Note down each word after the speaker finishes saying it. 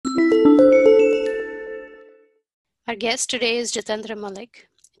Our guest today is Jitendra Malik.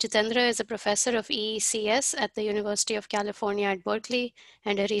 Jitendra is a professor of EECS at the University of California at Berkeley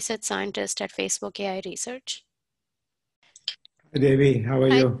and a research scientist at Facebook AI Research. Hi, Devi. How are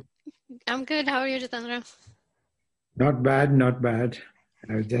you? I'm good. How are you, Jitendra? Not bad, not bad.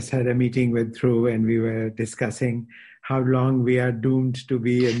 I just had a meeting with Dhruv and we were discussing how long we are doomed to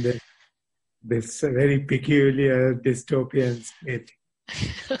be in this very peculiar dystopian state.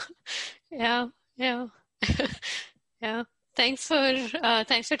 Yeah. Yeah. Thanks for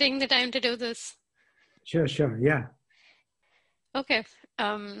taking the time to do this. Sure. Yeah. Okay.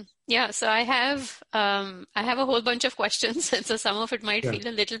 So I have a whole bunch of questions, and so some of it might feel a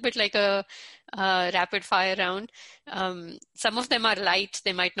little bit like a rapid fire round. Some of them are light;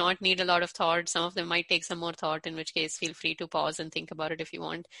 they might not need a lot of thought. Some of them might take some more thought, in which case, feel free to pause and think about it if you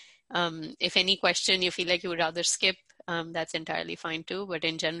want. If any question you feel like you would rather skip, that's entirely fine too. But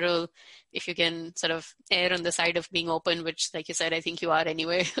in general, if you can sort of err on the side of being open, which, like you said, I think you are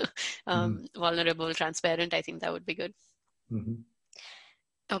anyway, vulnerable, transparent, I think that would be good. Mm-hmm.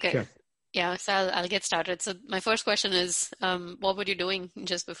 Okay. Sure. Yeah, so I'll get started. So my first question is, what were you doing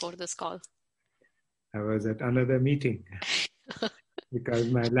just before this call? I was at another meeting because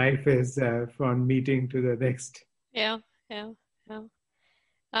my life is from meeting to the next. Yeah.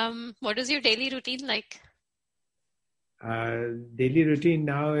 What is your daily routine like? Daily routine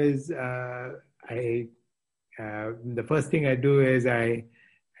now is the first thing I do is I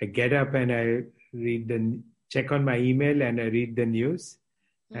get up and I check on my email and I read the news.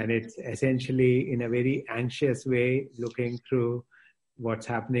 And it's essentially in a very anxious way, looking through what's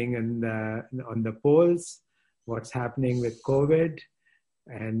happening on the polls, what's happening with COVID.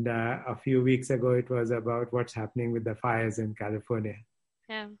 And a few weeks ago, it was about what's happening with the fires in California.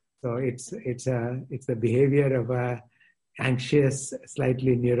 Yeah. So it's the behavior of a anxious,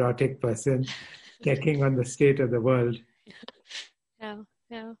 slightly neurotic person checking on the state of the world. Yeah.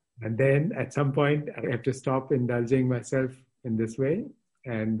 And then at some point, I have to stop indulging myself in this way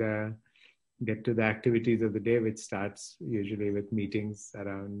and get to the activities of the day, which starts usually with meetings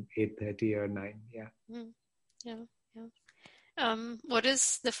around 8:30 or 9. Yeah. Yeah. What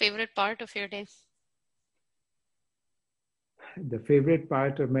is the favorite part of your day? The favorite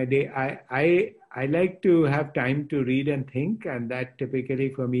part of my day, I like to have time to read and think, and that typically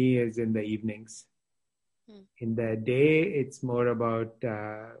for me is in the evenings. In the day, it's more about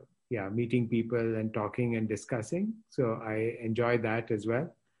meeting people and talking and discussing. So I enjoy that as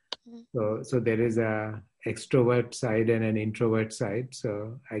well. So there is a extrovert side and an introvert side.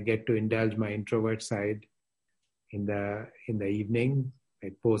 So I get to indulge my introvert side in the evening,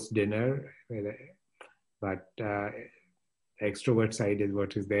 like post dinner. But the extrovert side is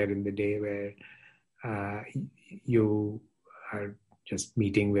what is there in the day, where you are just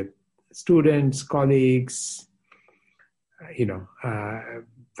meeting with students, colleagues,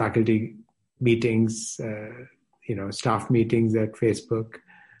 faculty meetings, staff meetings at Facebook,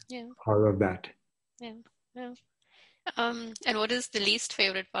 all of that. Yeah. And what is the least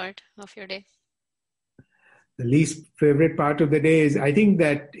favorite part of your day? The least favorite part of the day is, I think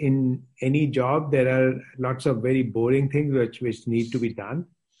that in any job, there are lots of very boring things which need to be done.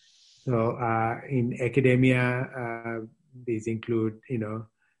 So in academia, these include,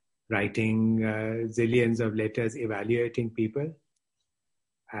 writing zillions of letters, evaluating people.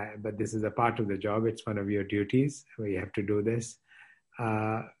 But this is a part of the job. It's one of your duties where you have to do this.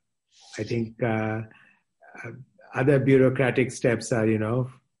 I think other bureaucratic steps are,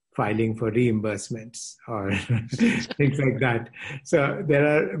 filing for reimbursements or things like that. So there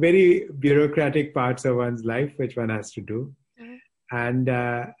are very bureaucratic parts of one's life which one has to do. And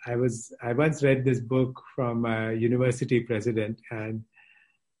I once read this book from a university president, and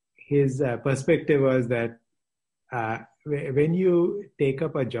his perspective was that when you take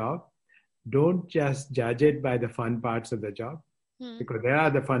up a job, don't just judge it by the fun parts of the job, because there are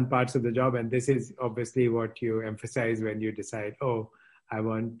the fun parts of the job, and this is obviously what you emphasize when you decide, I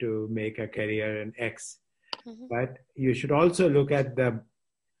want to make a career in X. But you should also look at the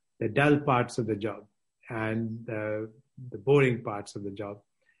dull parts of the job and the boring parts of the job,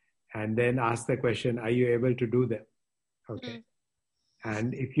 and then ask the question, are you able to do them? Okay.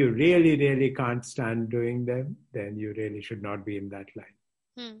 And if you really, really can't stand doing them, then you really should not be in that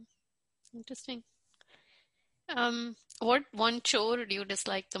line. Interesting. What one chore do you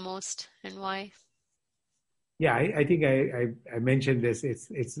dislike the most, and why? Yeah, I think I mentioned this.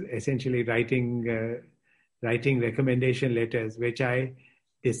 It's essentially writing recommendation letters, which I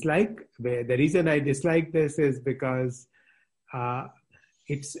dislike. The reason I dislike this is because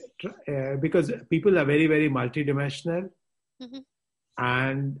because people are very, very multidimensional,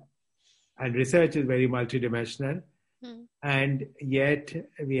 and research is very multidimensional. And yet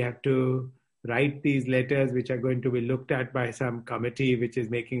we have to write these letters, which are going to be looked at by some committee, which is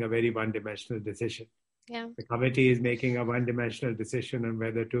making a very one-dimensional decision. Yeah. The committee is making a one-dimensional decision on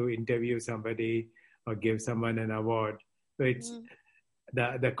whether to interview somebody or give someone an award. So it's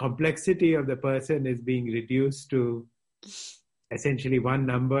the complexity of the person is being reduced to essentially one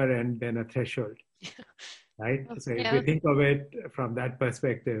number and then a threshold, right? So if you think of it from that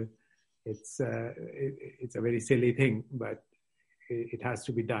perspective, it's a very silly thing, but it has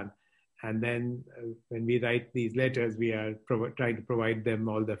to be done. And then when we write these letters, we are trying to provide them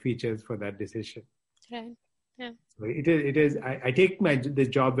all the features for that decision. Right. Yeah. So it is. I take this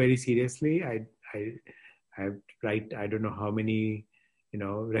job very seriously. I write, I don't know how many,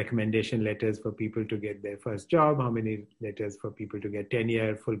 recommendation letters for people to get their first job, how many letters for people to get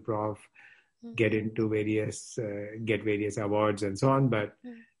tenure, full prof, get into get various awards and so on. But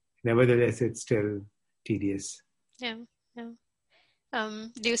nevertheless, it's still tedious. Yeah. Yeah.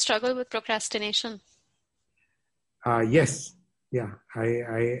 Do you struggle with procrastination? Yes. Yeah.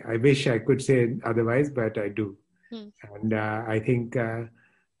 I wish I could say otherwise, but I do. And I think there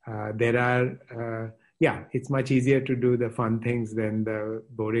are, it's much easier to do the fun things than the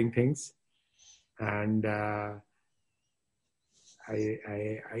boring things. And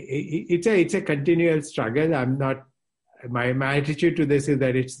it's a continual struggle. I'm not, my attitude to this is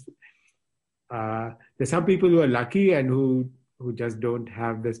that there's some people who are lucky and who just don't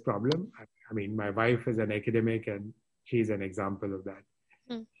have this problem. I mean, my wife is an academic and she's an example of that.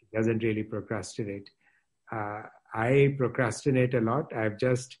 She doesn't really procrastinate. I procrastinate a lot. I've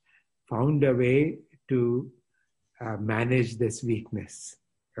just found a way to manage this weakness.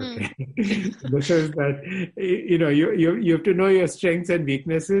 Okay. Because that, you have to know your strengths and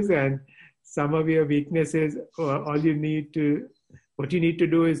weaknesses, and some of your weaknesses, what you need to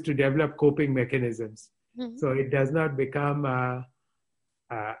do is to develop coping mechanisms. So it does not become,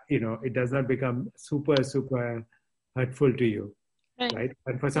 it does not become super, super hurtful to you, right?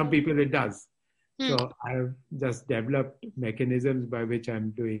 And for some people it does. So I've just developed mechanisms by which I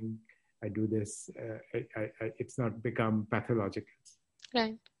do this. It's not become pathological.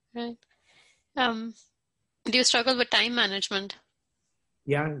 Right. Do you struggle with time management?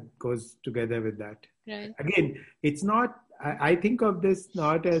 Yeah, it goes together with that. Right. Again, it's not, I think of this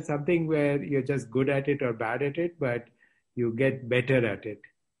not as something where you're just good at it or bad at it, but you get better at it.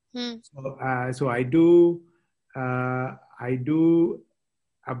 So I do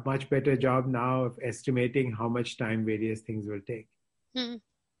a much better job now of estimating how much time various things will take.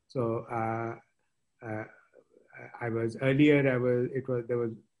 So there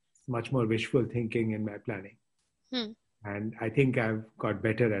was much more wishful thinking in my planning. And I think I've got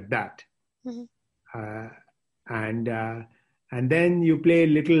better at that. And then you play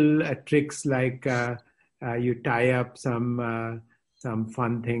little tricks like you tie up some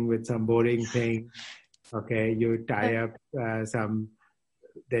fun thing with some boring thing. Okay, you tie up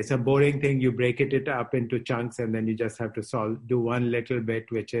there's some boring thing, you break it up into chunks, and then you just have to do one little bit,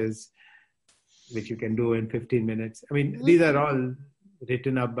 which you can do in 15 minutes. I mean, these are all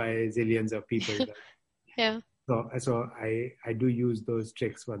written up by zillions of people. Yeah. So I do use those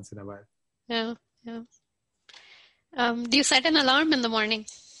tricks once in a while. Yeah. Do you set an alarm in the morning?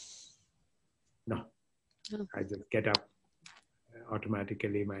 No. I just get up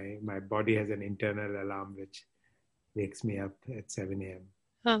automatically. My body has an internal alarm which wakes me up at 7 a.m.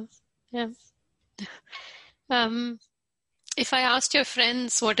 Yeah. If I asked your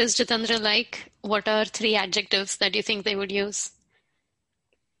friends, what is Jitendra like? What are 3 adjectives that you think they would use?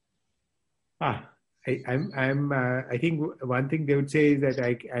 I think one thing they would say is that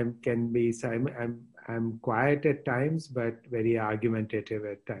I'm quiet at times, but very argumentative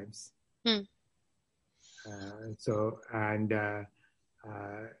at times.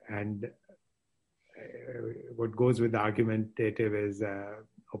 What goes with argumentative is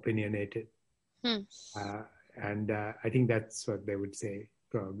opinionated. And I think that's what they would say,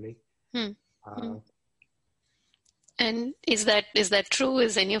 probably. And is that true?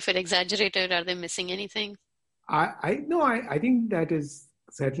 Is any of it exaggerated? Are they missing anything? I think that is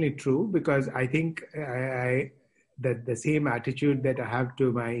certainly true, because I think that the same attitude that I have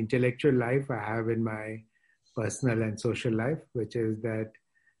to my intellectual life, I have in my personal and social life, which is that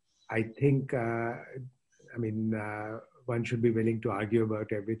I think, one should be willing to argue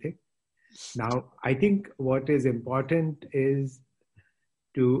about everything. Now, I think what is important is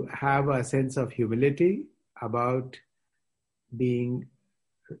to have a sense of humility about being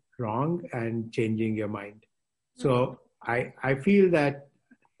wrong and changing your mind. So I feel that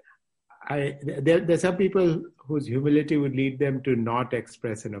there's some people whose humility would lead them to not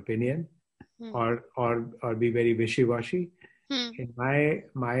express an opinion. mm, or be very wishy-washy. mm, In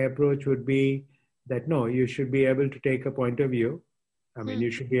my approach would be that no, you should be able to take a point of view. I mean, mm,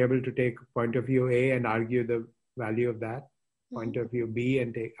 you should be able to take point of view A and argue the value of that, mm, point of view B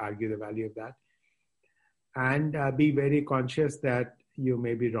and argue the value of that, and be very conscious that you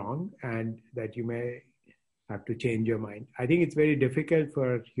may be wrong and that you may have to change your mind. I think it's very difficult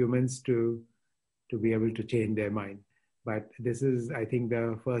for humans to be able to change their mind, but this is, I think,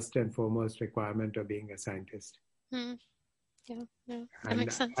 the first and foremost requirement of being a scientist. mm. Yeah, yeah, that And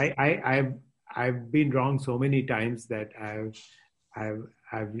makes sense. I've been wrong so many times that I've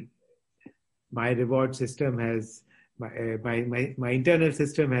my reward system has my internal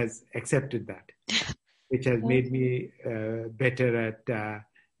system has accepted that, which has Yeah, made me better at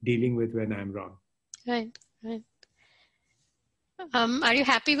dealing with when I'm wrong. right, right. Are you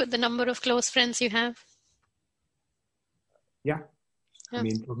happy with the number of close friends you have? Yeah, I Yeah.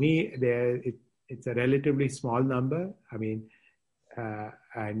 mean, for me, it's a relatively small number. I mean,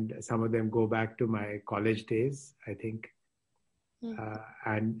 and some of them go back to my college days, I think,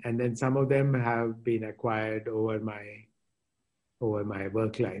 Mm, and then some of them have been acquired over my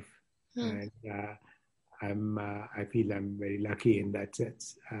work life, mm, and I feel I'm very lucky in that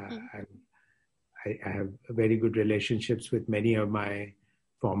sense. mm, I have very good relationships with many of my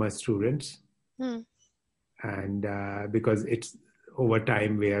former students, mm, and because it's over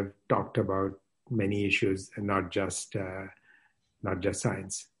time we have talked about many issues and not just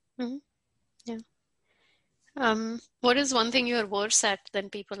science. mm. Yeah. What is one thing you're worse at than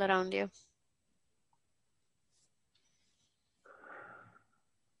people around you?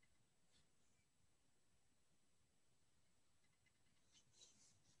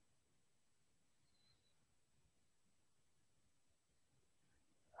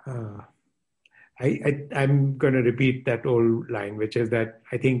 Uh, I'm going to repeat that old line, which is that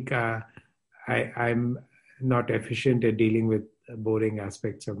I think I'm not efficient at dealing with boring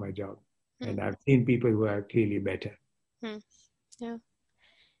aspects of my job, Mm, and I've seen people who are clearly better. mm. Yeah.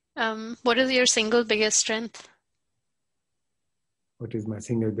 What is your single biggest strength? What is my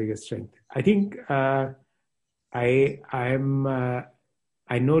single biggest strength? I think I'm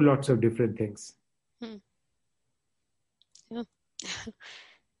I know lots of different things. Mm, yeah.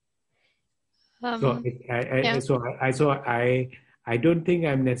 So Um, it, yeah. I don't think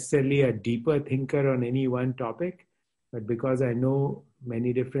I'm necessarily a deeper thinker on any one topic, but because I know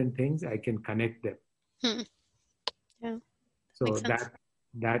many different things, I can connect them. Mm, yeah. So Makes sense.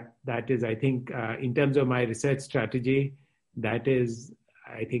 that is, I think, in terms of my research strategy, that is,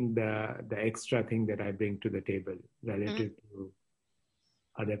 I think, the extra thing that I bring to the table Mm, relative to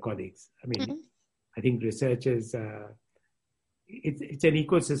other colleagues. I mean, mm, I think research is it's an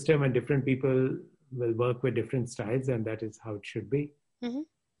ecosystem, and different people will work with different styles, and that is how it should be. mm,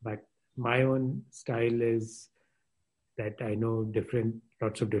 But my own style is that I know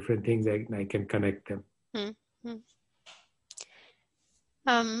lots of different things, and I can connect them. mm, mm.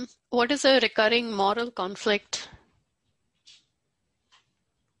 What is a recurring moral conflict?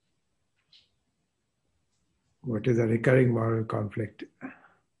 What is a recurring moral conflict?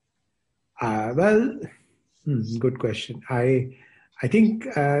 Well, good question. I think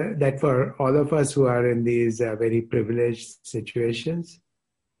that for all of us who are in these very privileged situations,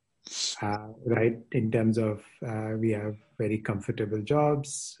 right, in terms of we have very comfortable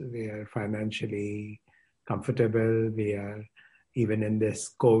jobs, we are financially comfortable, we are even in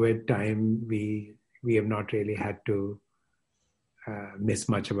this COVID time, we have not really had to miss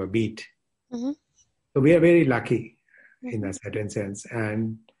much of a beat. Mm-hmm. So we are very lucky in Mm-hmm. a certain sense,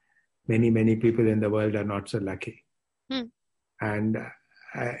 and many people in the world are not so lucky. Mm, And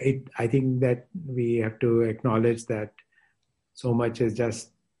I think that we have to acknowledge that so much is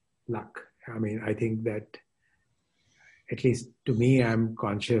just luck. I mean, I think that at least to me, I'm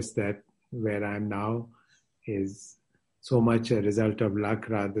conscious that where I'm now is so much a result of luck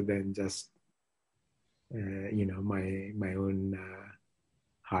rather than just my own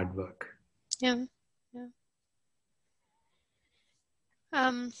hard work. yeah. Yeah.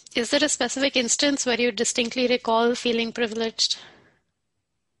 Is there a specific instance where you distinctly recall feeling privileged?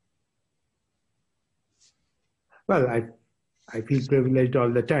 Well, I feel privileged all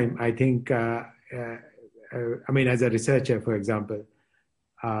the time. I think, I mean, as a researcher, for example,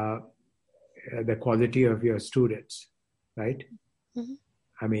 uh, the quality of your students, right? Mm-hmm.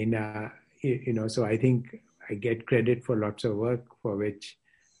 I mean, so I think I get credit for lots of work for which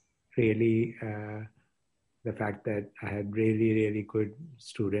really the fact that I had really good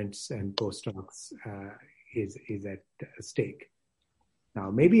students and postdocs is at stake.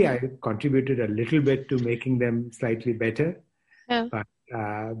 Now, maybe I contributed a little bit to making them slightly better, Yeah. but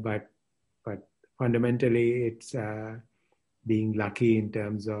fundamentally, it's being lucky in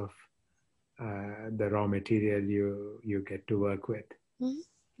terms of the raw material you get to work with.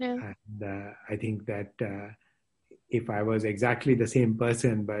 Yeah. And I think that if I was exactly the same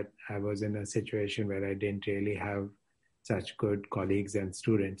person, but I was in a situation where I didn't really have such good colleagues and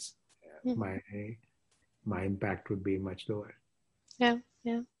students, my impact would be much lower. Yeah.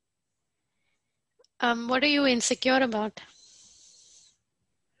 Yeah. What are you insecure about?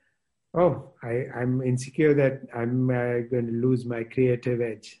 Oh, I'm insecure that I'm going to lose my creative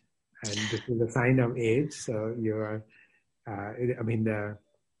edge. And this is a sign of age. So you are, I mean, the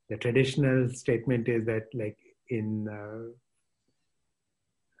traditional statement is that, like in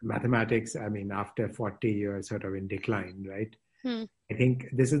mathematics, I mean, after 40, you're sort of in decline, right? I think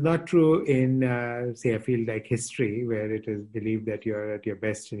this is not true in, say, a field like history, where it is believed that you're at your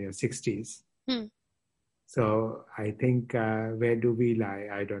best in your 60s. So I think, where do we lie?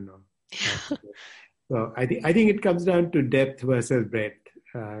 I don't know. So I think it comes down to depth versus breadth,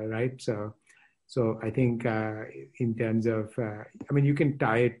 right? So I think in terms of, I mean, you can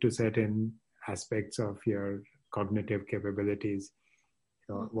tie it to certain aspects of your cognitive capabilities,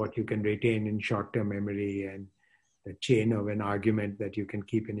 what you can retain in short-term memory and the chain of an argument that you can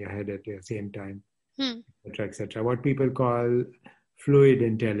keep in your head at the same time, et cetera. What people call fluid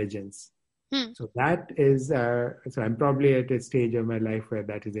intelligence. So that is, so I'm probably at a stage of my life where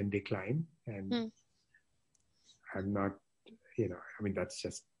that is in decline, and I'm not, I mean, that's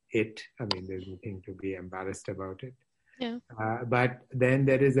just it. I mean, there's nothing to be embarrassed about it. Yeah. But then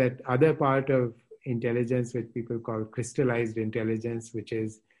there is that other part of intelligence which people call crystallized intelligence, which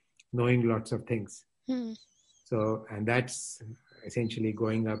is knowing lots of things. So, and that's essentially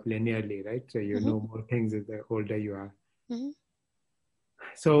going up linearly, right? So you know more things as the older you are.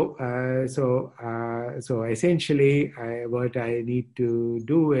 So essentially, what I need to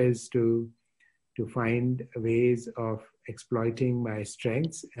do is to find ways of exploiting my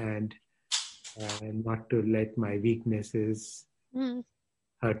strengths and not to let my weaknesses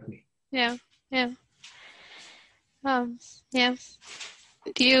hurt me. Yeah, yeah. Yeah.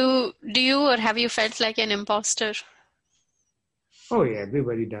 Do you or have you felt like an imposter? Oh yeah,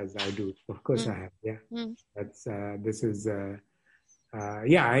 everybody does. I do. Of course I have. Yeah. That's this is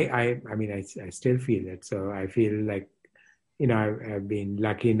yeah, I mean I still feel it. So I feel like, I've been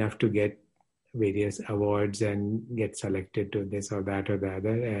lucky enough to get various awards and get selected to this or that or the other,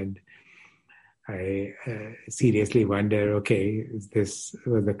 and I seriously wonder, okay, was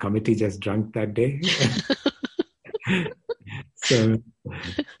the committee just drunk that day? So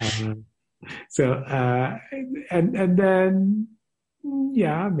and then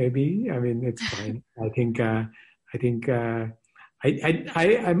yeah, maybe, I mean, it's fine. I think I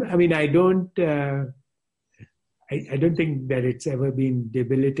mean, I don't think that it's ever been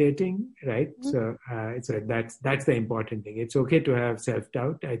debilitating, right? So that's the important thing. It's okay to have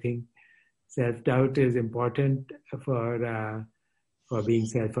self-doubt. I think self-doubt is important for being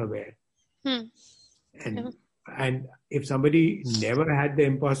self-aware. And if somebody never had the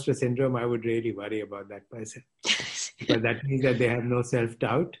imposter syndrome, I would really worry about that person. Because that means that they have no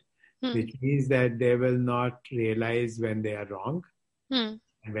self-doubt, which means that they will not realize when they are wrong and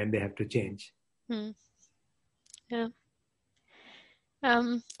when they have to change. Yeah.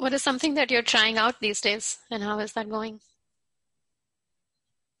 What is something that you're trying out these days, and how is that going?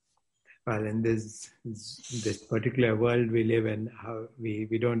 Well, in this particular world we live in, we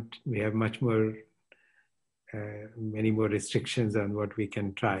have much more, many more restrictions on what we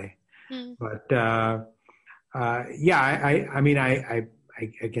can try. But yeah, I mean, I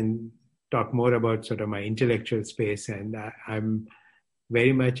can talk more about sort of my intellectual space, and I'm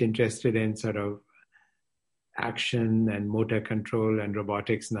very much interested in sort of action and motor control and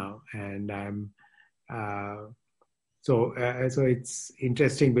robotics now, and I'm so it's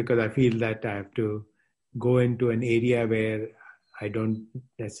interesting because I feel that I have to go into an area where I don't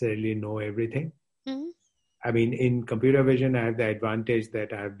necessarily know everything. I mean, in computer vision, I have the advantage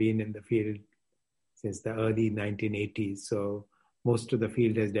that I've been in the field since the early 1980s. So most of the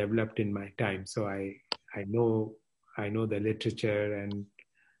field has developed in my time. So I know the literature and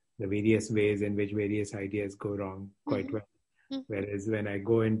the various ways in which various ideas go wrong quite well. Whereas when I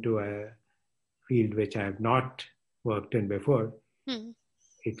go into a field which I have not worked in before,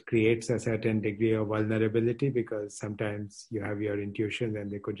 it creates a certain degree of vulnerability, because sometimes you have your intuitions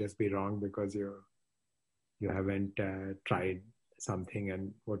and they could just be wrong because you haven't tried something,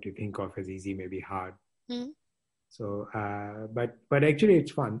 and what you think of as easy may be hard. So, but actually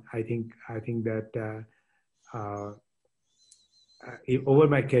it's fun. I think that over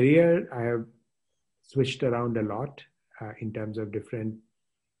my career, I have switched around a lot in terms of different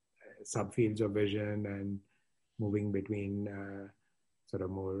subfields of vision and moving between sort of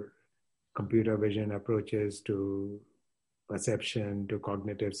more computer vision approaches to perception, to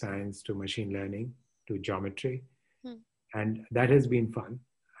cognitive science, to machine learning, to geometry. Mm. And that has been fun,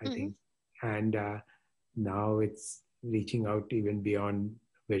 I Mm-hmm. think. And now it's reaching out even beyond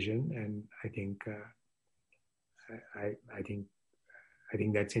vision. And I think I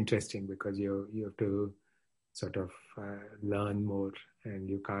think that's interesting because you have to sort of learn more, and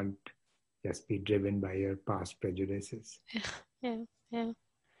you can't just be driven by your past prejudices. Yeah, yeah.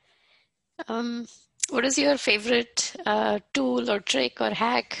 What is your favorite tool or trick or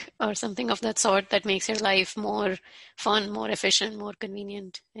hack or something of that sort that makes your life more fun, more efficient, more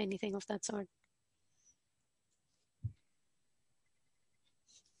convenient? Anything of that sort?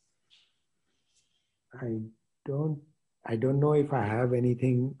 I don't I don't know if I have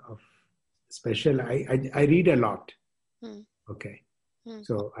anything of special. I read a lot. Mm, Okay. mm,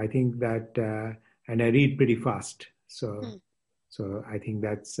 So I think that, and I read pretty fast. mm, So I think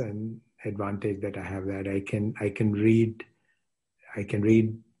that's an advantage that I have, that I can read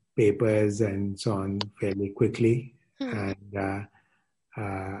papers and so on fairly quickly, mm.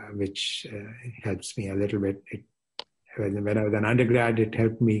 and which helps me a little bit. When I was an undergrad, it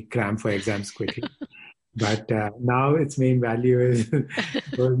helped me cram for exams quickly. But now its main value is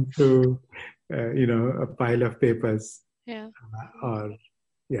going through, a pile of papers, Yeah, or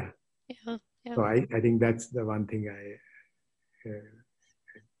yeah. yeah, yeah, So I think that's the one thing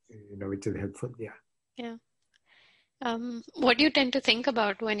which is helpful. Yeah. yeah. What do you tend to think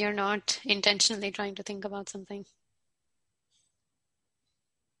about when you're not intentionally trying to think about something?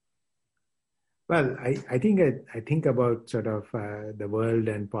 Well, I think I think about sort of the world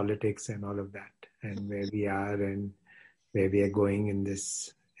and politics and all of that, and where we are and where we are going in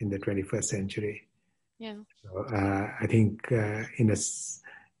the 21st century. Yeah. So I think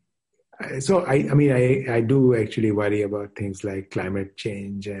so I mean I do actually worry about things like climate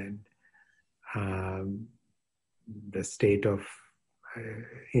change and um, the state of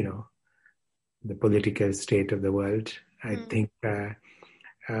the political state of the world. I Mm, think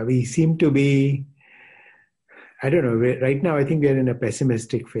we seem to be, I don't know, right now I think we are in a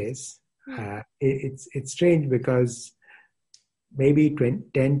pessimistic phase. mm, It's strange because maybe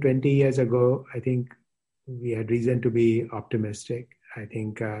 10, 20 years ago, I think we had reason to be optimistic. I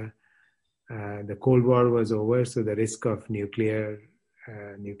think the Cold War was over, so the risk of nuclear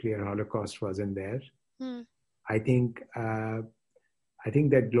holocaust wasn't there. mm, I think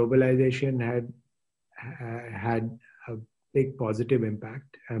that globalization had a big positive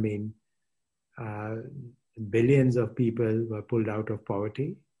impact. I mean, uh, billions of people were pulled out of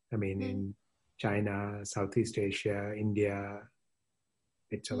poverty. I mean, mm, in China, Southeast Asia, India,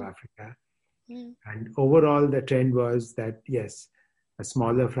 bits of mm, Africa. mm, And overall, the trend was that, yes, a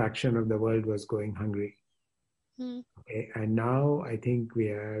smaller fraction of the world was going hungry. mm, Okay? And now I think we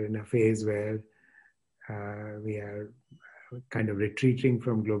are in a phase where we are kind of retreating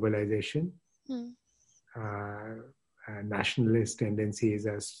from globalization. mm, Nationalist tendencies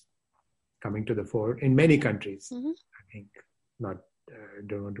are coming to the fore in many countries. mhm, I think not.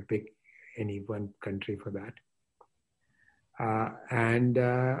 Don't want to pick any one country for that. And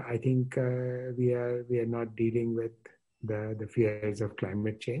I think we are not dealing with the fears of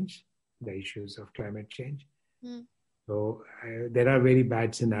climate change, the issues of climate change. mm, So there are very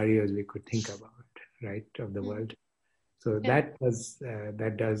bad scenarios we could think about, right, of the mm. world. So Yeah.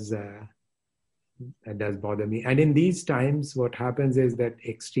 that does bother me. And in these times, what happens is that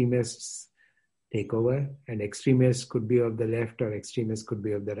extremists take over, and extremists could be of the left or extremists could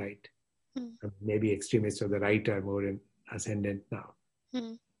be of the right. Mm, Maybe extremists of the right are more ascendant now.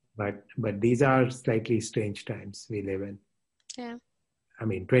 mm. But these are slightly strange times we live in. Yeah. I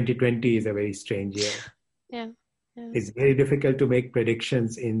mean, 2020 is a very strange year. Yeah. Yeah. It's very difficult to make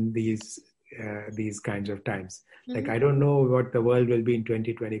predictions in these kinds of times. Like, Mhm, I don't know what the world will be in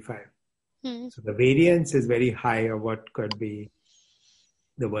 2025. mm. So the variance is very high of what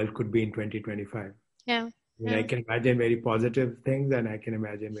the world could be in 2025. Yeah. I mean, I Yeah. can imagine very positive things and I can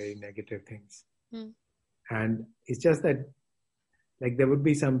imagine very negative things. Mm, And it's just that, like, there would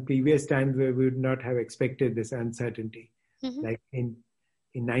be some previous times where we would not have expected this uncertainty. mhm, Like in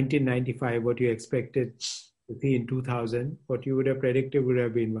 1995, what you expected to see in 2000, what you would have predicted would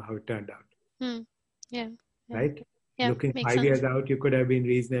have been how it turned out, mm. Yeah. Yeah. right? Yeah. Looking Makes 5 years sense. out, you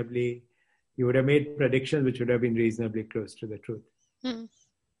would have made predictions which would have been reasonably close to the truth. Mm.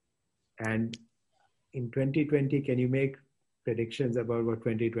 And in 2020, can you make predictions about what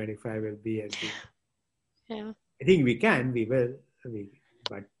 2025 will be as being? Yeah. I think we will,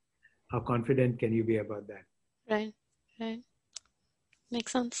 but how confident can you be about that? Right. Right.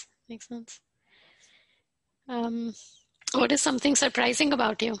 Makes sense. Makes sense. What is something surprising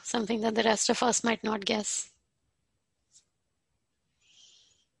about you? Something that the rest of us might not guess?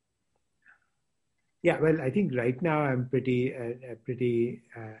 Yeah, well, I think right now I'm a pretty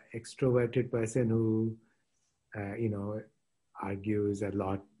extroverted person who, argues a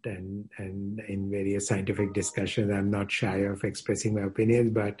lot and in various scientific discussions. I'm not shy of expressing my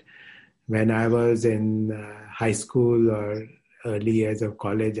opinions, but when I was in high school or early years of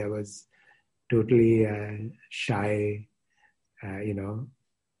college, I was totally shy,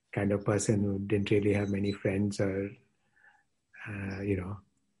 kind of person who didn't really have many friends or,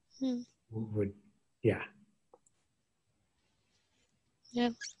 would, yeah.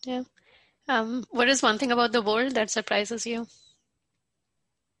 Yeah, yeah. What is one thing about the world that surprises you?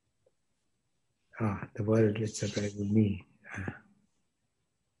 The world which surprises me.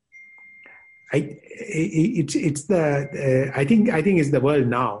 It's the I think it's the world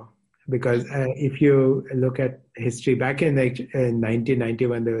now, because if you look at history back in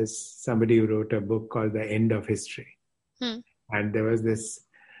 1991, there was somebody who wrote a book called The End of History, and there was this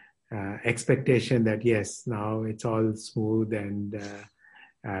expectation that yes, now it's all smooth and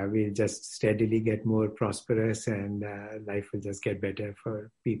we'll just steadily get more prosperous and life will just get better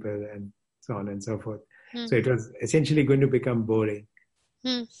for people and so on and so forth. So it was essentially going to become boring.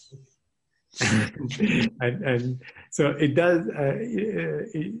 and so it does.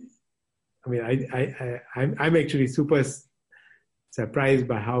 I'm actually super surprised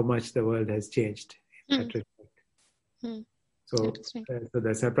by how much the world has changed in that respect. So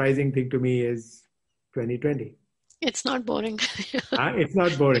the surprising thing to me is 2020. It's not boring. It's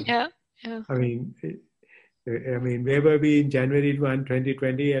not boring. Yeah. I mean, where were we in January 1,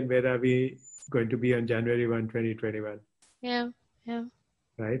 2020, and where are we going to be on January 1, 2021? Yeah.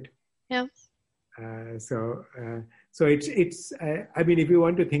 Right? Yeah. So it's I mean, if you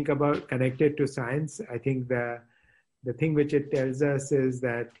want to think about connected to science, I think the thing which it tells us is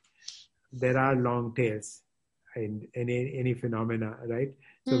that there are long tails in any phenomena, right?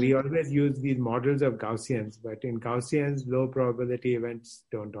 So we always use these models of Gaussians, but in Gaussians, low probability events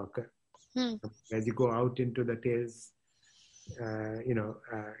don't occur. As you go out into the tails,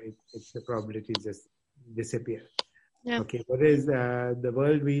 the probabilities just disappear. Yeah. Okay, whereas the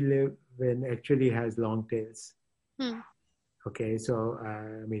world we live in actually has long tails. Okay, so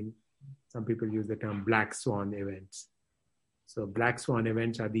some people use the term black swan events. So black swan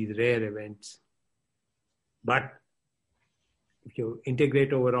events are these rare events, but if you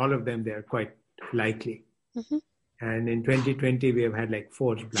integrate over all of them, they are quite likely. And in 2020, we have had like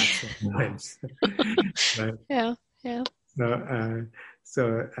 4 black swan events. Right? Yeah.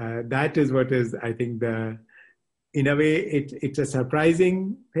 So that is what is, I think, in a way, it's a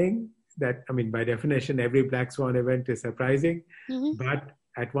surprising thing that, by definition, every black swan event is surprising. But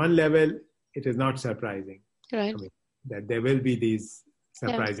at one level, it is not surprising. Right. That there will be these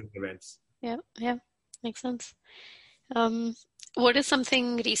surprising events. Yeah. Makes sense. What is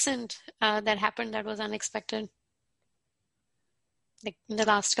something recent that happened that was unexpected? Like in the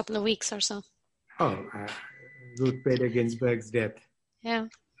last couple of weeks or so? Ruth Bader Ginsburg's death. Yeah.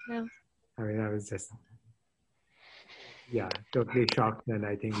 I was just, totally shocked, and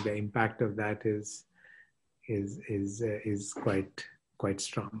I think the impact of that is quite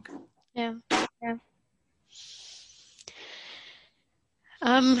strong. Yeah.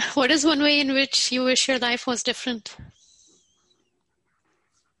 What is one way in which you wish your life was different?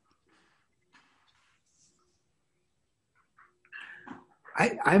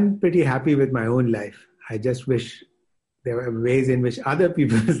 I'm pretty happy with my own life. I just wish there were ways in which other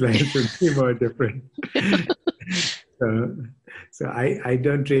people's lives would be more different. So I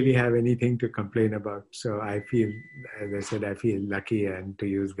don't really have anything to complain about. So I feel, as I said, I feel lucky, and to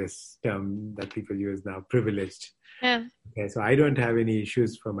use this term that people use now, privileged. Yeah. Okay, so I don't have any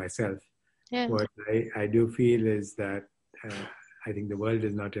issues for myself. Yeah. What I do feel is that I think the world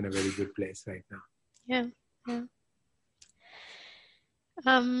is not in a very good place right now. Yeah.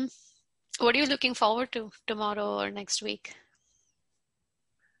 What are you looking forward to tomorrow or next week?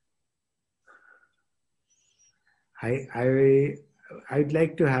 I'd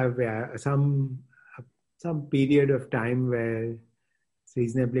like to have some period of time where it's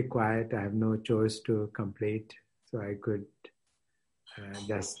reasonably quiet. I have no chores to complete, so I could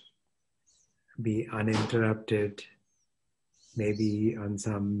just be uninterrupted, maybe on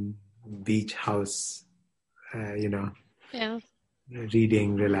some beach house,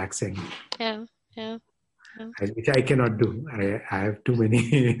 reading, relaxing. Yeah. Which I cannot do. I have too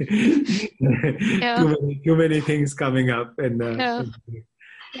many too many things coming up, and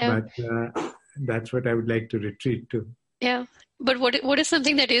but that's what I would like to retreat to. Yeah. But what is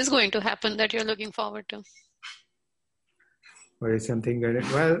something that is going to happen that you're looking forward to? Or is something that,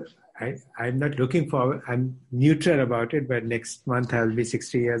 well, I'm not looking forward. I'm neutral about it, but next month I'll be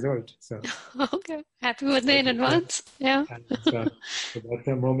 60 years old. So, Okay. Happy birthday in advance. Yeah. so that's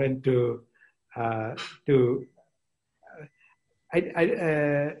a moment uh, to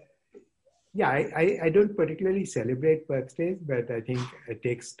yeah, I don't particularly celebrate birthdays, but I think I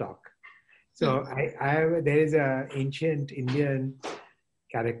take stock. So there is a ancient Indian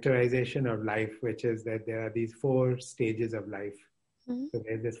characterization of life, which is that there are these 4 stages of life. So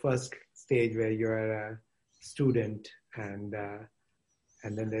there's this first stage where you are a student, and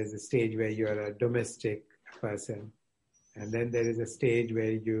then there's a stage where you are a domestic person, and then there is a stage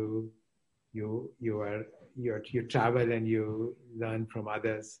where you travel and you learn from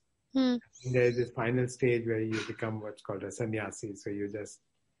others. And there's this final stage where you become what's called a sannyasi. So you just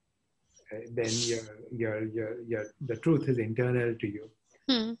then the truth is internal to you.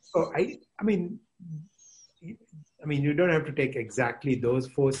 So I mean, you don't have to take exactly those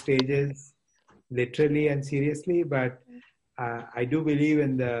 4 stages literally and seriously, but I do believe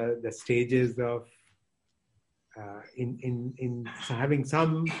in the stages of in having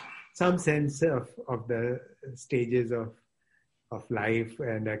some sense of the stages of life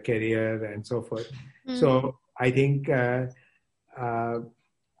and a career and so forth. So I think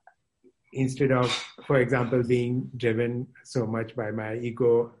instead of, for example, being driven so much by my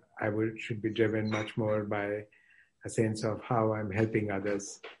ego, I should be driven much more by a sense of how I'm helping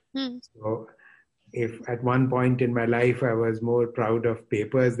others. So if at one point in my life I was more proud of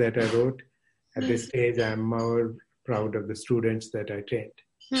papers that I wrote, at this stage I'm more proud of the students that I trained.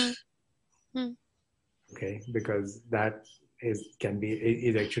 Okay, because that is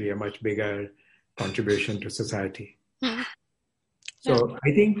actually a much bigger contribution to society. So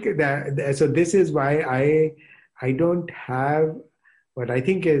I think so this is why I don't have what I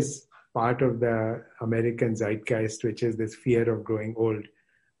think is part of the American zeitgeist, which is this fear of growing old.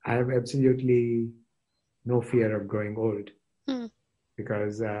 I have absolutely no fear of growing old,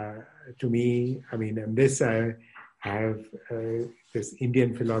 because to me, in this I have this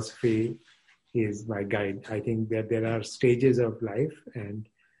Indian philosophy is my guide. I think that there are stages of life, and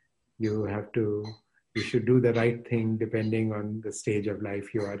you should do the right thing depending on the stage of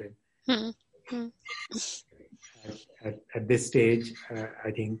life you are in. At this stage,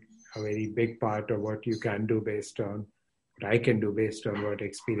 I think a very big part of what you can do what I can do based on what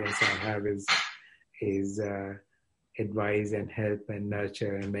experience I have is advise and help and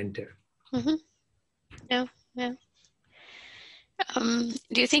nurture and mentor. Yeah.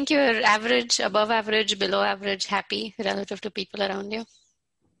 Do you think you're average, above average, below average, happy relative to people around you?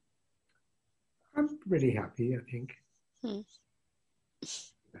 I'm pretty happy, I think.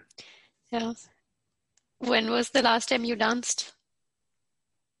 Yeah. When was the last time you danced?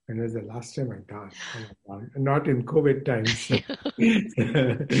 When was the last time I danced? Not in COVID times. I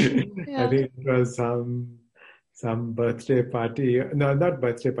think it was some birthday party. No, not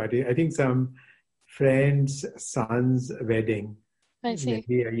birthday party. I think some friend's son's wedding. I see.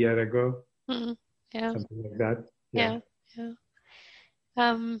 Maybe a year ago. Yeah. Something like that. Yeah.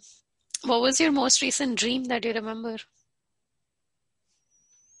 What was your most recent dream that you remember?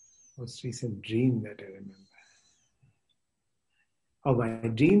 Most recent dream that I remember. Oh, my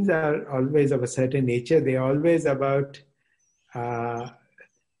dreams are always of a certain nature. They're always about,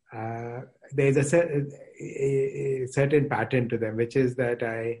 there's a certain pattern to them, which is that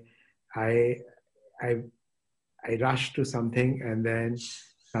I rush to something, and then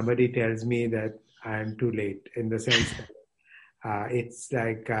somebody tells me that I'm too late, in the sense that it's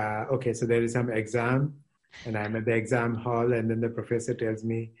like, okay, so there is some exam and I'm at the exam hall, and then the professor tells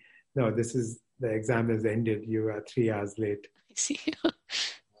me, no, the exam has ended. You are 3 hours late. I see.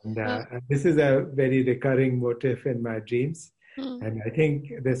 And this is a very recurring motif in my dreams. And I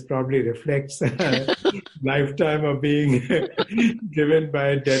think this probably reflects a lifetime of being driven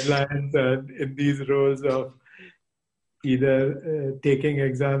by deadlines and in these roles of either taking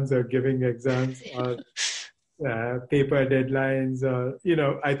exams or giving exams, or paper deadlines, or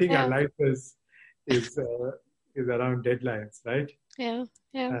I think our life is around deadlines, right? Yeah.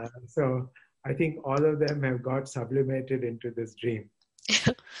 So I think all of them have got sublimated into this dream.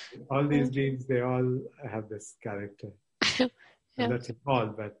 All these dreams, they all have this character. And that's not all,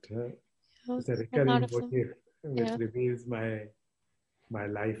 but it's a recurring motif which reveals my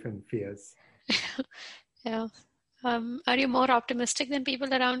life and fears. Yeah. Are you more optimistic than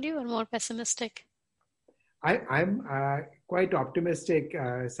people around you, or more pessimistic? I'm quite optimistic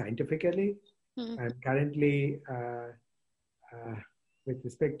scientifically. I'm currently, with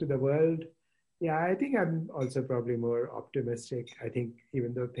respect to the world, Yeah, I think I'm also probably more optimistic. I think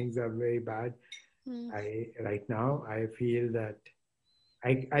even though things are very bad, Mm, right now I feel that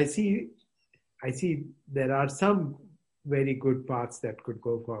I see there are some very good paths that could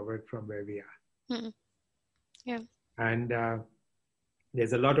go forward from where we are, mm, yeah. and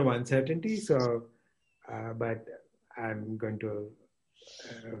there's a lot of uncertainty. So, but I'm going to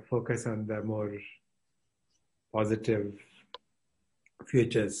focus on the more positive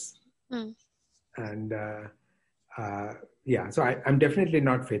futures, Mm, and uh, yeah. So I'm definitely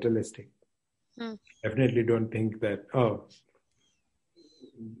not fatalistic. mm, Definitely don't think that, oh,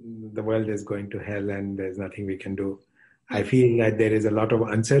 the world is going to hell and there's nothing we can do. I mm, feel that there is a lot of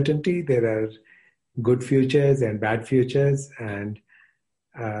uncertainty. There are good futures and bad futures, and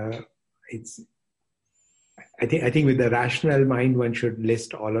uh, it's. I think with the rational mind, one should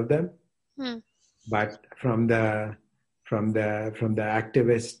list all of them. mm. But from the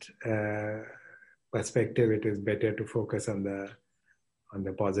activist perspective, it is better to focus on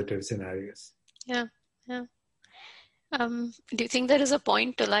the positive scenarios. Yeah, yeah. Do you think there is a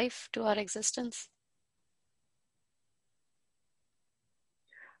point to life, to our existence?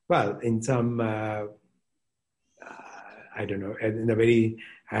 Well, in some I don't know.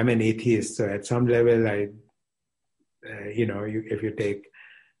 I'm an atheist, so at some level, if you take,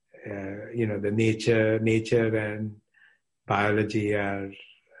 the nature and biology are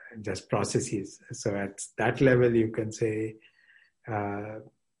just processes. So at that level, you can say, uh,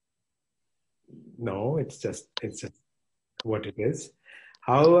 no, it's just what it is.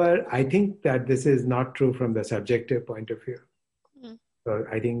 However, I think that this is not true from the subjective point of view. Mm, So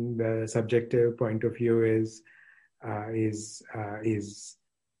I think the subjective point of view is that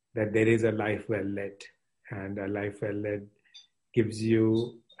there is a life well led, and a life well led gives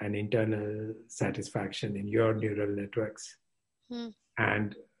you an internal satisfaction in your neural networks mm,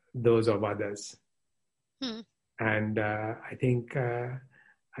 and those of others. mm, And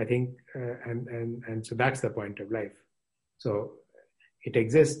and so that's the point of life. So it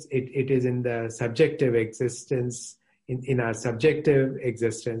exists. It is in the subjective existence, in our subjective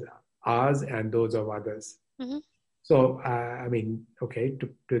existence, ours and those of others. mhm, So, I mean, okay, to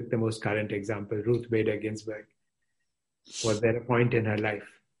take the most current example, Ruth Bader Ginsburg, was there a point in her life?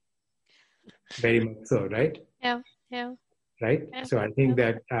 Very much so, right? yeah, yeah, Right? yeah, So I yeah. think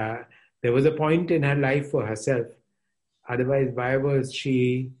that there was a point in her life for herself. Otherwise, why was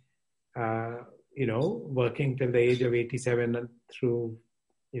she, uh, working till the age of 87 through,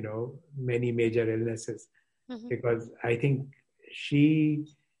 many major illnesses? Mhm, Because I think she,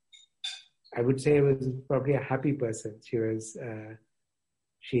 I would say, was probably a happy person.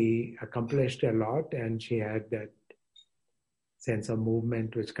 She accomplished a lot, and she had that sense of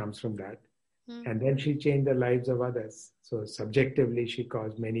movement which comes from that. mm, And then she changed the lives of others. So subjectively, she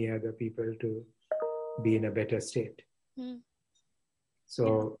caused many other people to be in a better state. mm,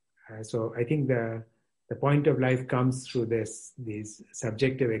 yeah, So I think the point of life comes through these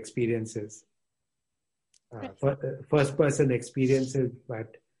subjective experiences, right, first person experiences,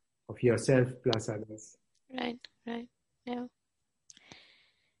 but of yourself plus others. right, right. Yeah.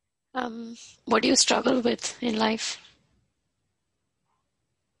 What do you struggle with in life?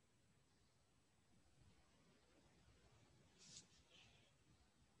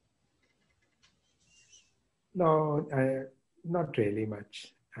 No, not really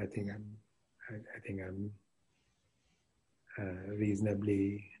much. I think I'm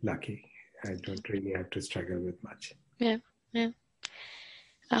reasonably lucky. I don't really have to struggle with much. Yeah, yeah.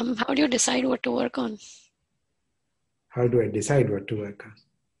 How do you decide what to work on? How do I decide what to work on?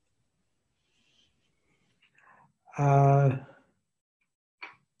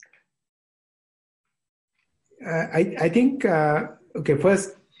 I think, okay,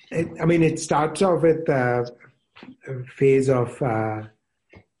 first, I mean, it starts off with a phase of a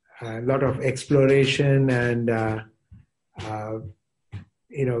lot of exploration and, uh,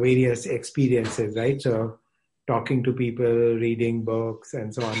 various experiences, right? So talking to people, reading books,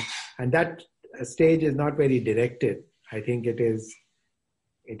 and so on. And that stage is not very directed. I think it is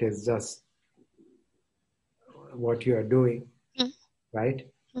just what you are doing, Mm, right?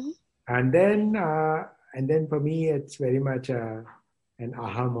 mhm, And then for me, it's very much an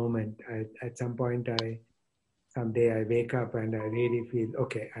aha moment. At some point, someday I wake up and I really feel,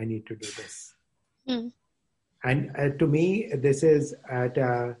 okay, I need to do this. mm, And to me, this is at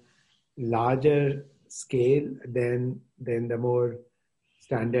a larger scale than the more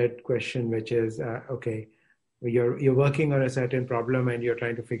standard question, which is, okay, you're working on a certain problem and you're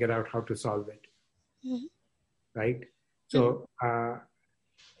trying to figure out how to solve it, mhm, right? mhm, So,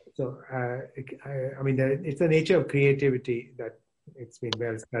 I mean, it's the nature of creativity that it's been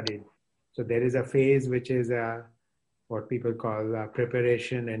well studied. So there is a phase which is what people call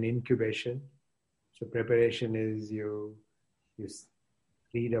preparation and incubation. So preparation is you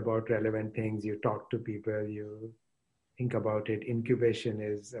read about relevant things, you talk to people, you think about it. Incubation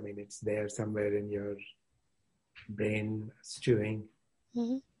is, I mean, it's there somewhere in your brain stewing,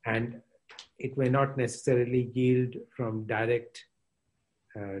 and it may not necessarily yield from direct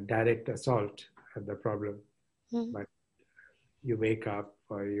assault at the problem, but you wake up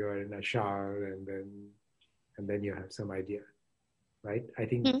or you're in a shower and then you have some idea, right? I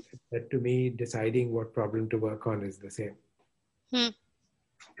think that to me, deciding what problem to work on is the same,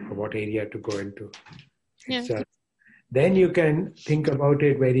 or what area to go into. Yeah. Then you can think about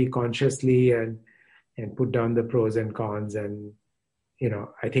it very consciously and put down the pros and cons. And,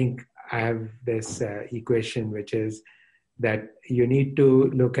 I think I have this equation, which is that you need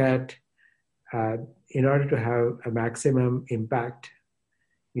to look at, in order to have a maximum impact,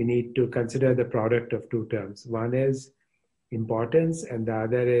 you need to consider the product of two terms. One is importance and the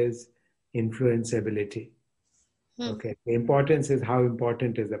other is influenceability. Okay. The importance is how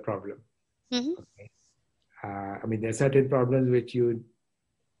important is the problem. Okay. I mean, there are certain problems which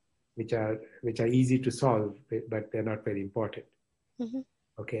are easy to solve, but they're not very important.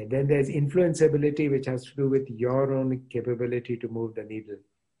 Okay. Then there's influenceability, which has to do with your own capability to move the needle.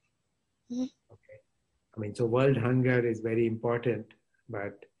 Okay. I mean, so world hunger is very important,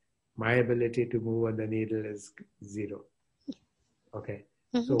 but my ability to move on the needle is zero. Okay.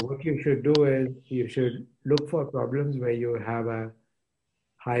 So what you should do is you should look for problems where you have a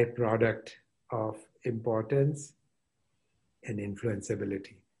high product of importance and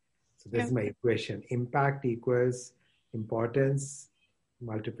influenceability. So this is my equation. Impact equals importance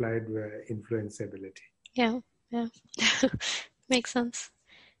multiplied with influenceability. Yeah. Makes sense.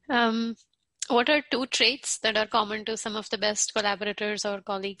 What are two traits that are common to some of the best collaborators or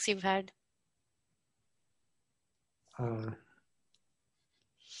colleagues you've had?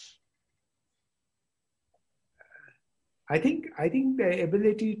 I think the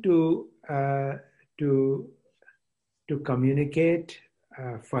ability to communicate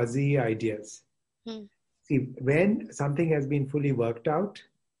fuzzy ideas. See, when something has been fully worked out,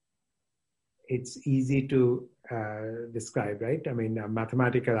 it's easy to describe, right? I mean, a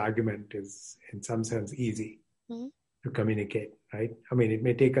mathematical argument is in some sense easy to communicate, right? I mean, it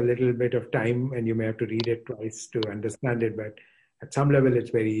may take a little bit of time and you may have to read it twice to understand it, but at some level it's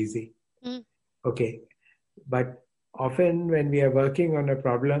very easy. Okay. But often when we are working on a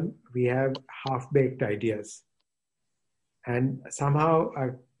problem, we have half-baked ideas. And somehow a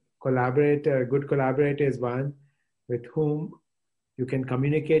good collaborator is one with whom you can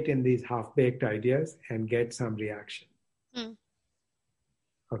communicate in these half-baked ideas and get some reaction.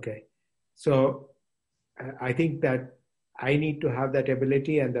 Okay. So I think that I need to have that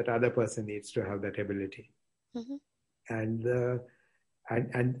ability and that other person needs to have that ability. And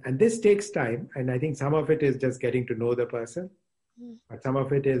this takes time. And I think some of it is just getting to know the person, but some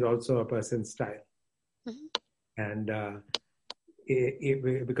of it is also a person's style. And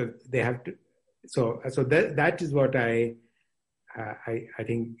because they have to, so that is what I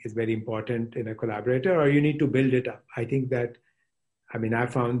think is very important in a collaborator, or you need to build it up. I think that, I mean, I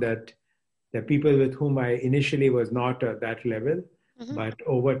found that the people with whom I initially was not at that level, but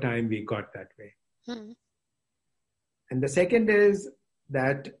over time we got that way. And the second is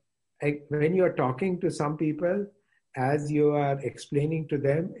that when you're talking to some people, as you are explaining to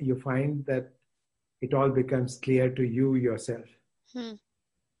them, you find that it all becomes clear to you yourself.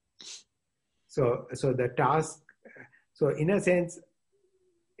 So the task, so in a sense,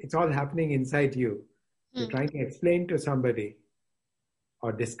 it's all happening inside you. You're trying to explain to somebody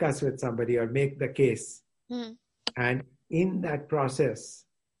or discuss with somebody or make the case. And in that process,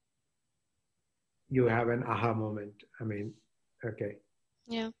 you have an aha moment. I mean, okay.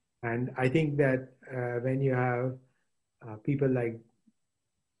 Yeah. And I think that when you have people like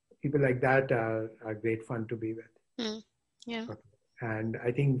that are great fun to be with. Yeah. Okay. And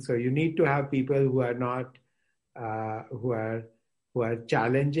I think so. You need to have people who are not who are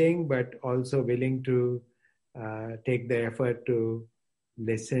challenging, but also willing to take the effort to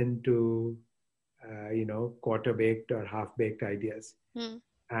listen to quarter-baked or half-baked ideas.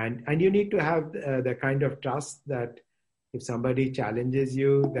 And you need to have the kind of trust that if somebody challenges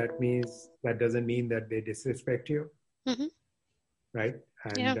you, that doesn't mean that they disrespect you, right?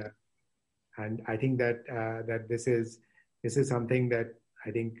 And I think that this is something that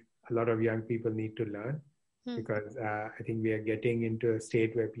I think a lot of young people need to learn, because I think we are getting into a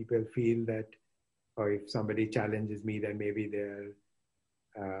state where people feel that, or if somebody challenges me, then maybe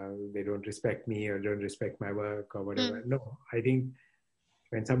they don't respect me or don't respect my work or whatever. No, I think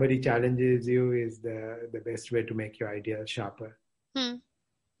when somebody challenges you is the best way to make your ideas sharper. Mm.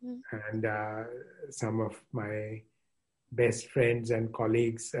 Mm. And some of my best friends and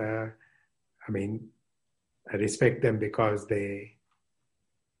colleagues, I mean, I respect them because they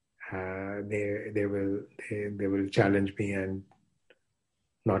will challenge me and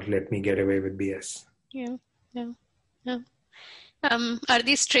not let me get away with BS. Yeah, yeah, yeah. Are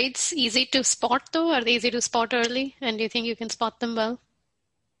these traits easy to spot though? Are they easy to spot early? And do you think you can spot them well?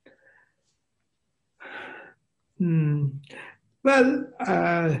 Well,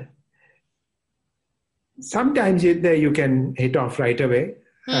 sometimes you can hit off right away,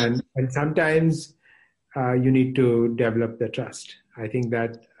 and sometimes you need to develop the trust. I think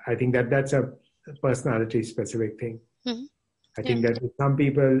that that's a personality specific thing. Mm-hmm. I think that with some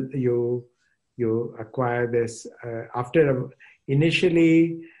people you acquire this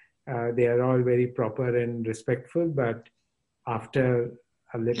initially they are all very proper and respectful, but after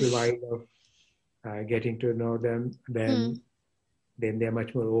a little while of getting to know them, then they're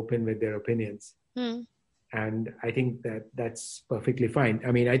much more open with their opinions. And I think that that's perfectly fine.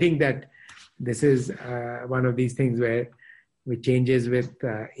 I mean, I think that this is one of these things which changes with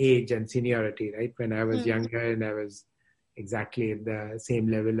age and seniority, right? When I was younger and I was exactly at the same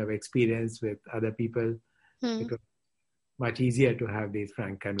level of experience with other people, it was much easier to have these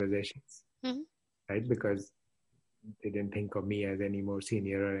frank conversations, right? Because they didn't think of me as any more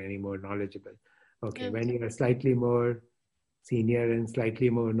senior or any more knowledgeable. Okay, when you are slightly more senior and slightly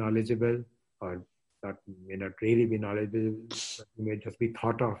more knowledgeable, or may not really be knowledgeable, but you may just be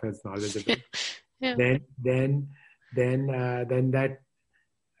thought of as knowledgeable, then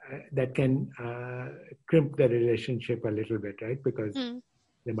that can crimp the relationship a little bit, right? Because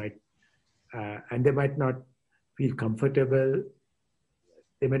they might not feel comfortable.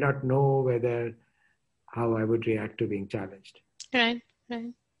 They may not know how I would react to being challenged. Right.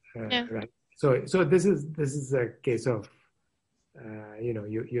 Right. So this is a case of you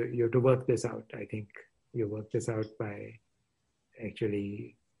have to work this out. I think you work this out by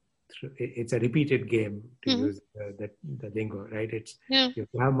actually. It's a repeated game, to use the lingo, right? You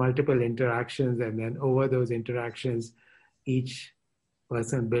have multiple interactions, and then over those interactions, each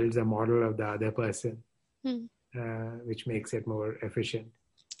person builds a model of the other person, which makes it more efficient.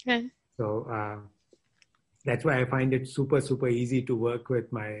 Right. So that's why I find it super, super easy to work with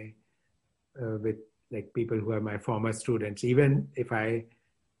with like people who are my former students, even if I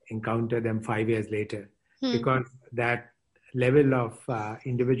encounter them 5 years later, because that level of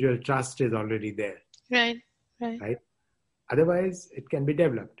individual trust is already there. Right. Otherwise, it can be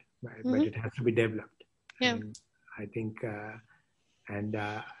developed, right? But it has to be developed. Yeah. And I think,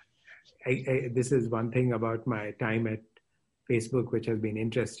 this is one thing about my time at Facebook, which has been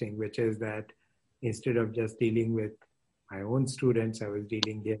interesting, which is that instead of just dealing with my own students, I was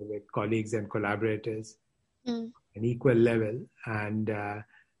dealing here with colleagues and collaborators an equal level. And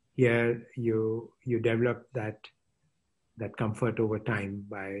here you develop that comfort over time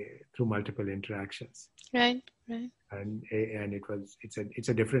through multiple interactions. Right. And it's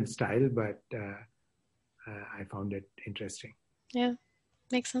a different style, but I found it interesting. Yeah,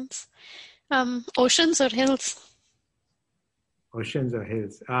 makes sense. Oceans or hills? Oceans or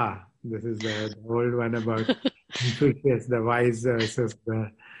hills? This is the old one about Confucius, the wise versus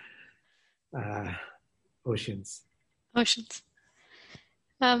the oceans. Oceans.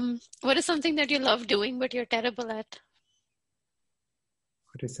 What is something that you love doing but you're terrible at?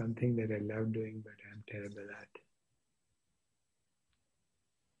 What is something that I love doing but I'm terrible at?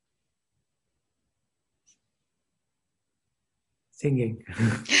 Singing.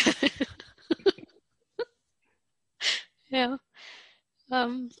 Yeah.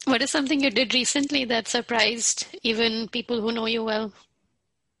 What is something you did recently that surprised even people who know you well?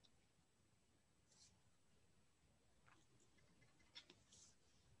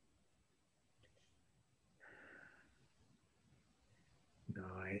 No,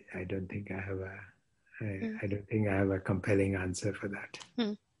 I don't think I have I don't think I have a compelling answer for that.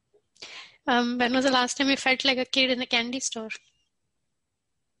 When was the last time you felt like a kid in a candy store?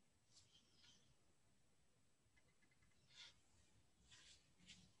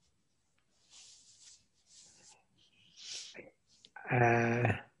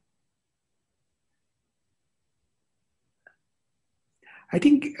 I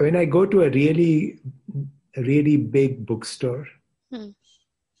think when I go to a really, really big bookstore,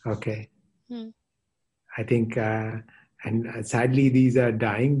 okay, I think, and sadly these are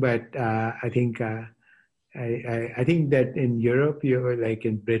dying, but I think I think that in Europe, you're like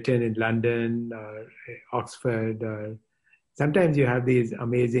in Britain, in London, or Oxford, or sometimes you have these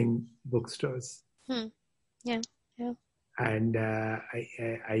amazing bookstores. Yeah. and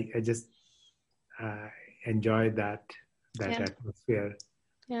I just enjoy that Yeah. atmosphere.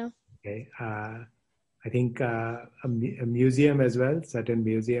 Yeah. Okay. I think a museum as well. Certain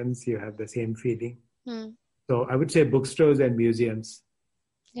museums, you have the same feeling. Mm. So I would say bookstores and museums.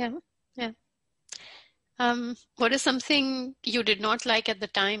 Yeah. Yeah. What is something you did not like at the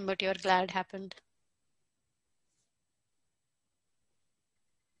time, but you're glad happened?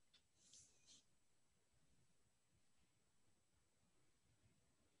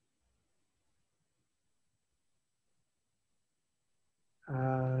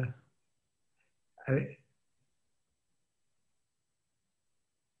 Uh, I,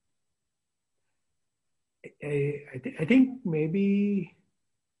 I think maybe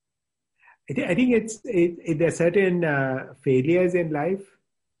I think there are certain failures in life.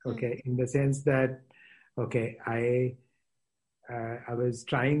 Mm. Okay, in the sense that okay, I was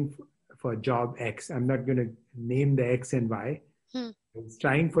trying for job X. I'm not going to name the X and Y. Mm. I was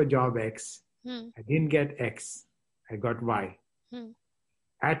trying for job X. Mm. I didn't get X. I got Y. Mm.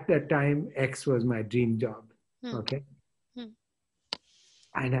 At that time, X was my dream job. Mm. Okay. Mm.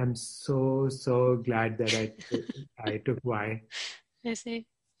 And I'm so glad that I took Y. I see.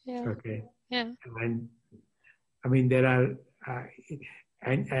 Yeah. Okay. Yeah. And I mean, there are, uh,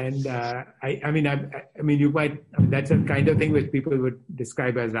 I mean, you might, I mean, that's a kind of thing which people would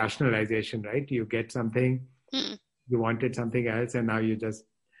describe as rationalization, right? You get something, Mm. you wanted something else, and now you just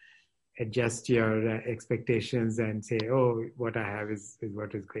adjust your expectations and say, oh, what I have is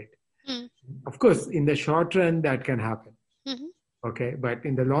what is great. Mm. Of course, in the short run, that can happen. Mm-hmm. Okay. But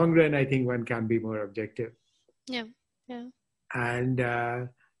in the long run, I think one can be more objective. Yeah. Yeah. And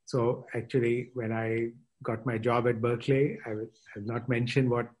so actually, when I got my job at Berkeley, I have not mentioned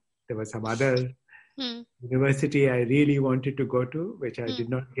what there was some other Mm. university I really wanted to go to, which I Mm. did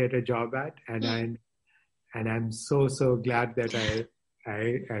not get a job at, Mm. and I'm so glad that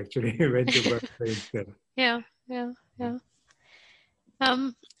I actually went to Berkeley instead. Yeah. Yeah. Yeah.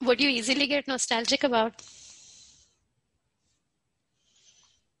 What do you easily get nostalgic about?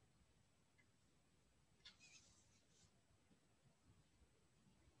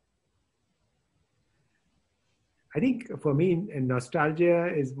 I think for me,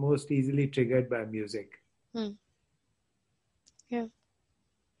 nostalgia is most easily triggered by music. Mm. Yeah.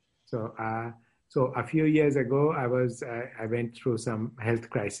 So, so a few years ago, I went through some health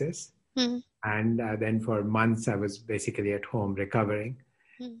crisis, Mm. and then for months I was basically at home recovering.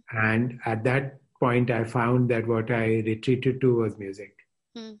 Mm. And at that point, I found that what I retreated to was music,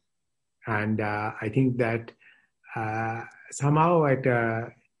 Mm. and I think that somehow at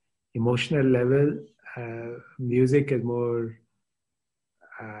a emotional level, music is more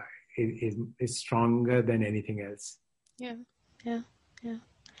uh, is stronger than anything else. Yeah. Yeah. Yeah.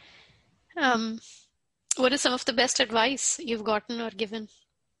 Um, what is some of the best advice you've gotten or given?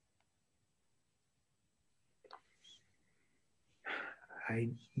 I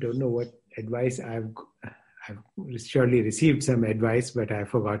don't know what advice I've surely received some advice, but I've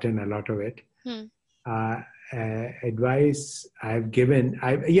forgotten a lot of it. Mm. Uh, advice I've given,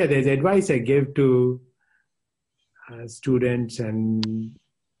 yeah, there's advice I give to students and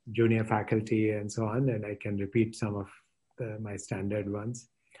junior faculty and so on, and I can repeat some of my standard ones.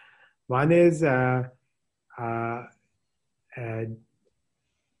 One is uh, uh,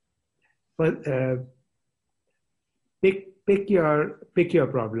 but, pick your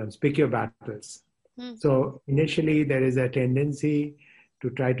problems, pick your battles. Mm. So initially there is a tendency to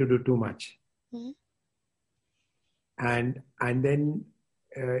try to do too much, Mm. and then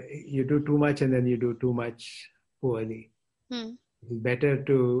you do too much, and then you do too much poorly. Mm. It's better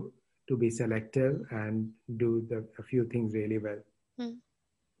to be selective and do a few things really well, Mm.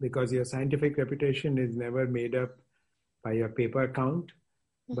 because your scientific reputation is never made up by your paper count,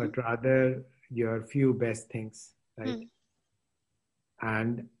 Mhm. but rather your few best things, right? Mm.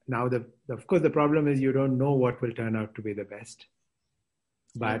 And now of course the problem is you don't know what will turn out to be the best,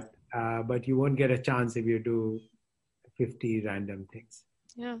 Yeah. but you won't get a chance if you do 50 random things.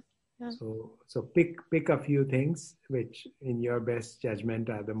 Yeah. Yeah. So pick a few things which in your best judgment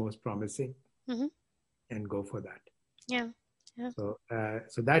are the most promising, Mhm. and go for that. Yeah. Yeah.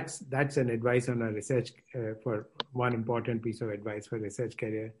 So that's an advice on a research, for one important piece of advice for research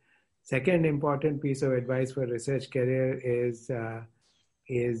career. Second important piece of advice for research career is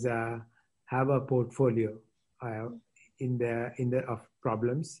have a portfolio uh, in the of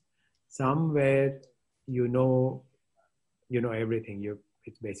problems. Some where you know everything.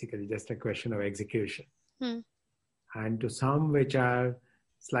 It's basically just a question of execution. Mm. And to some which are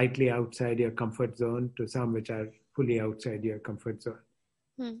slightly outside your comfort zone, to some which are fully outside your comfort zone.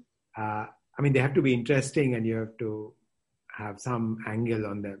 Mm. I mean, they have to be interesting, and you have to have some angle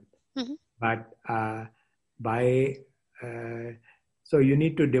on them. Mm-hmm. But by so you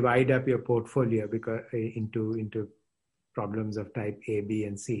need to divide up your portfolio because into problems of type A, B,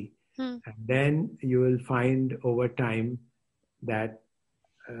 and C, and then you will find over time that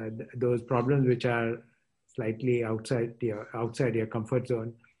those problems which are slightly outside your comfort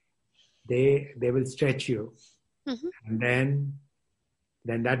zone, they will stretch you, and then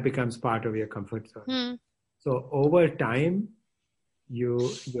that becomes part of your comfort zone. So over time,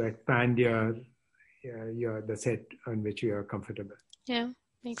 you expand the set on which you are comfortable. Yeah,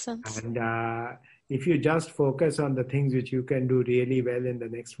 makes sense. And if you just focus on the things which you can do really well in the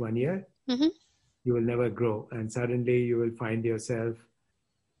next 1 year, you will never grow. And suddenly you will find yourself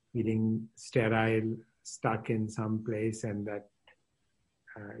feeling sterile, stuck in some place, and that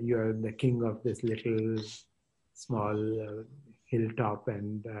you're the king of this little small hilltop,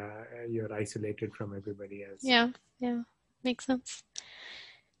 and you're isolated from everybody else. Yeah, makes sense.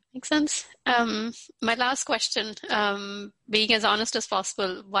 Makes sense. My last question, being as honest as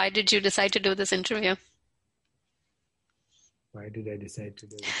possible, why did you decide to do this interview? Why did I decide to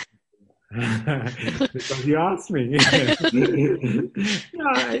do it? Because you asked me. No,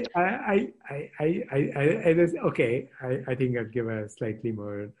 I think I'll give a slightly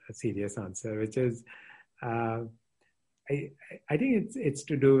more serious answer, which is, I think it's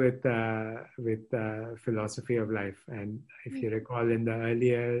to do with philosophy of life. And if you recall, in the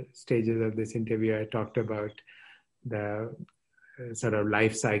earlier stages of this interview, I talked about the sort of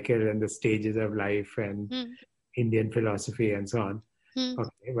life cycle and the stages of life and Indian philosophy and so on.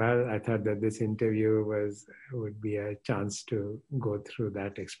 Okay, well, I thought that this interview would be a chance to go through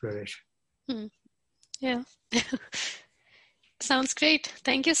that exploration. Yeah. Sounds great.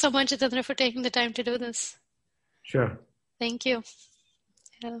 Thank you so much, Jitendra, for taking the time to do this. Sure. Thank you.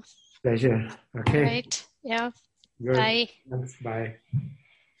 Yeah. Pleasure. Okay. All right. Yeah. Good. Bye. Thanks. Bye.